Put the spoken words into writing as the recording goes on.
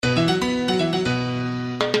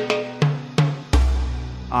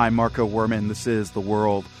I'm Marco Werman. This is The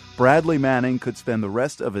World. Bradley Manning could spend the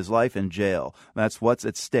rest of his life in jail. That's what's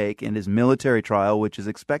at stake in his military trial, which is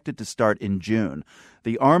expected to start in June.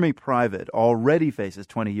 The Army private already faces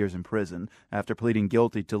 20 years in prison after pleading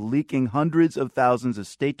guilty to leaking hundreds of thousands of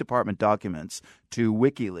State Department documents to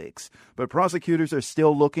WikiLeaks. But prosecutors are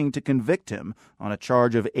still looking to convict him on a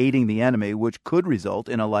charge of aiding the enemy, which could result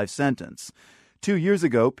in a life sentence. 2 years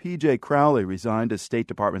ago, P.J. Crowley resigned as State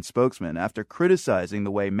Department spokesman after criticizing the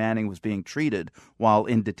way Manning was being treated while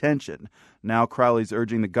in detention. Now Crowley's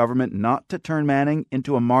urging the government not to turn Manning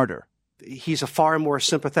into a martyr. He's a far more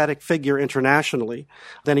sympathetic figure internationally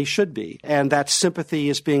than he should be, and that sympathy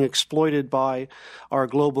is being exploited by our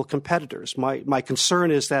global competitors. My concern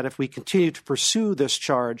is that if we continue to pursue this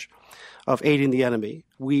charge of aiding the enemy,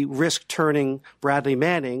 we risk turning Bradley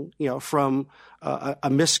Manning, from a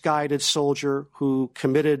misguided soldier who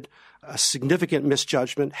committed a significant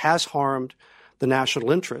misjudgment, has harmed the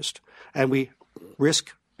national interest, and we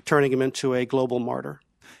risk turning him into a global martyr.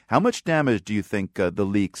 How much damage do you think the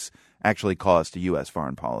leaks actually caused to U.S.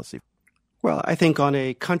 foreign policy? Well, I think on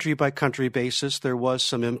a country-by-country basis, there was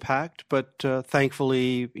some impact, but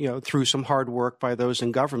thankfully, through some hard work by those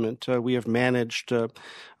in government, we have managed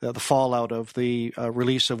the fallout of the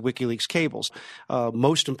release of WikiLeaks cables.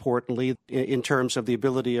 Most importantly, in terms of the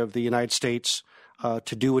ability of the United States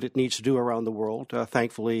to do what it needs to do around the world,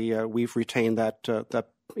 thankfully, we've retained that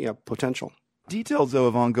potential. Details, though,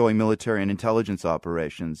 of ongoing military and intelligence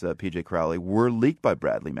operations, P.J. Crowley, were leaked by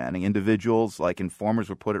Bradley Manning. Individuals like informers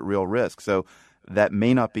were put at real risk. So that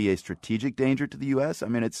may not be a strategic danger to the U.S. I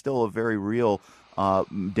mean, it's still a very real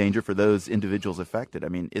danger for those individuals affected. I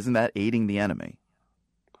mean, isn't that aiding the enemy?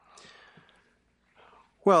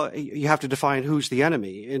 Well, you have to define who's the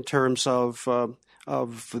enemy in terms of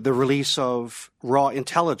the release of raw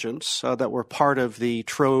intelligence that were part of the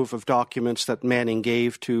trove of documents that Manning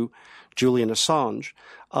gave to Julian Assange.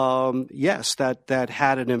 Yes, that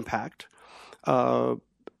had an impact, and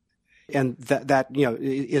that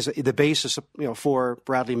is the basis for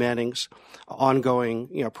Bradley Manning's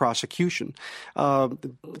ongoing prosecution.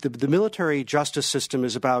 The military justice system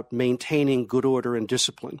is about maintaining good order and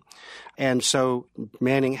discipline, and so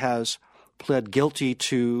Manning has pled guilty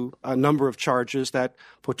to a number of charges that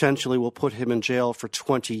potentially will put him in jail for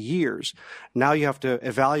 20 years. Now you have to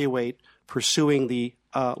evaluate pursuing the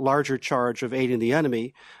larger charge of aiding the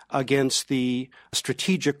enemy against the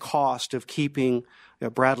strategic cost of keeping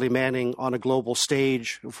Bradley Manning on a global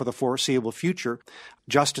stage for the foreseeable future.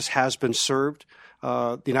 Justice has been served.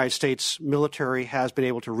 The United States military has been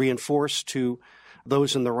able to reinforce to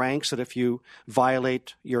those in the ranks that if you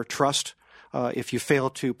violate your trust, if you fail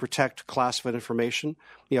to protect classified information,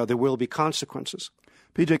 there will be consequences.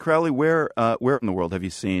 P.J. Crowley, where in the world have you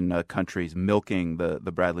seen countries milking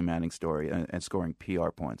the Bradley Manning story and scoring PR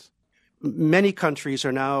points? Many countries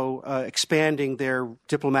are now expanding their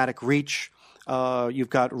diplomatic reach. You've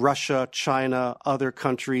got Russia, China, other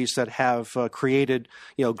countries that have created,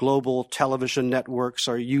 global television networks,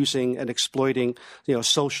 are using and exploiting,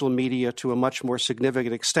 social media to a much more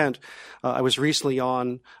significant extent. I was recently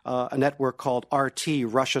on a network called RT,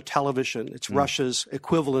 Russia Television. It's Russia's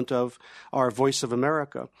equivalent of our Voice of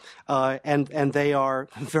America, and they are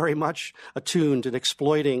very much attuned and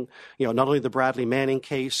exploiting, not only the Bradley Manning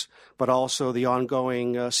case, but also the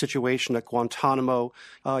ongoing situation at Guantanamo.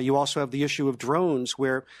 You also have the issue of drones,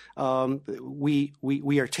 where we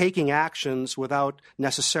are taking actions without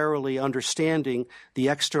necessarily understanding the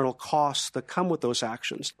external costs that come with those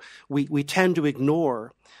actions. We tend to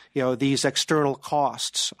ignore these external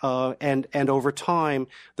costs, and over time,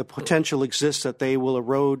 the potential exists that they will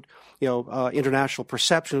erode international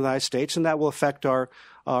perception of the United States, and that will affect our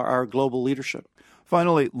global leadership.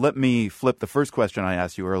 Finally, let me flip the first question I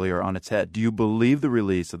asked you earlier on its head. Do you believe the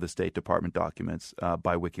release of the State Department documents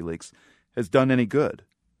by WikiLeaks has done any good?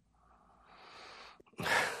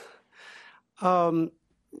 I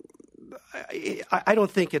don't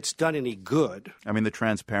think it's done any good. I mean, the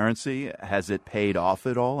transparency, has it paid off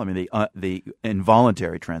at all? I mean, the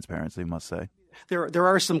involuntary transparency, I must say. There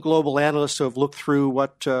are some global analysts who have looked through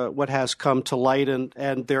what has come to light,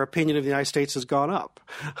 and their opinion of the United States has gone up.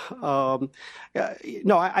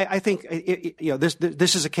 I think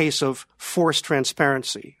this is a case of forced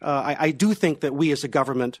transparency. I do think that we as a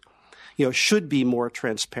government, should be more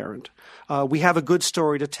transparent. We have a good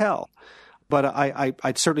story to tell, but I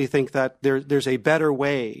certainly think that there's a better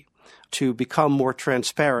way to become more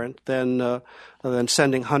transparent than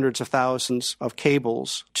sending hundreds of thousands of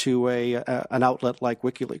cables to an outlet like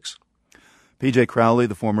WikiLeaks. P.J. Crowley,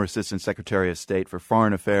 the former Assistant Secretary of State for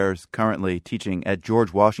Foreign Affairs, currently teaching at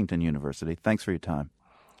George Washington University. Thanks for your time.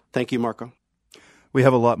 Thank you, Marco. We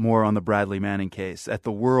have a lot more on the Bradley Manning case at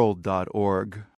theworld.org.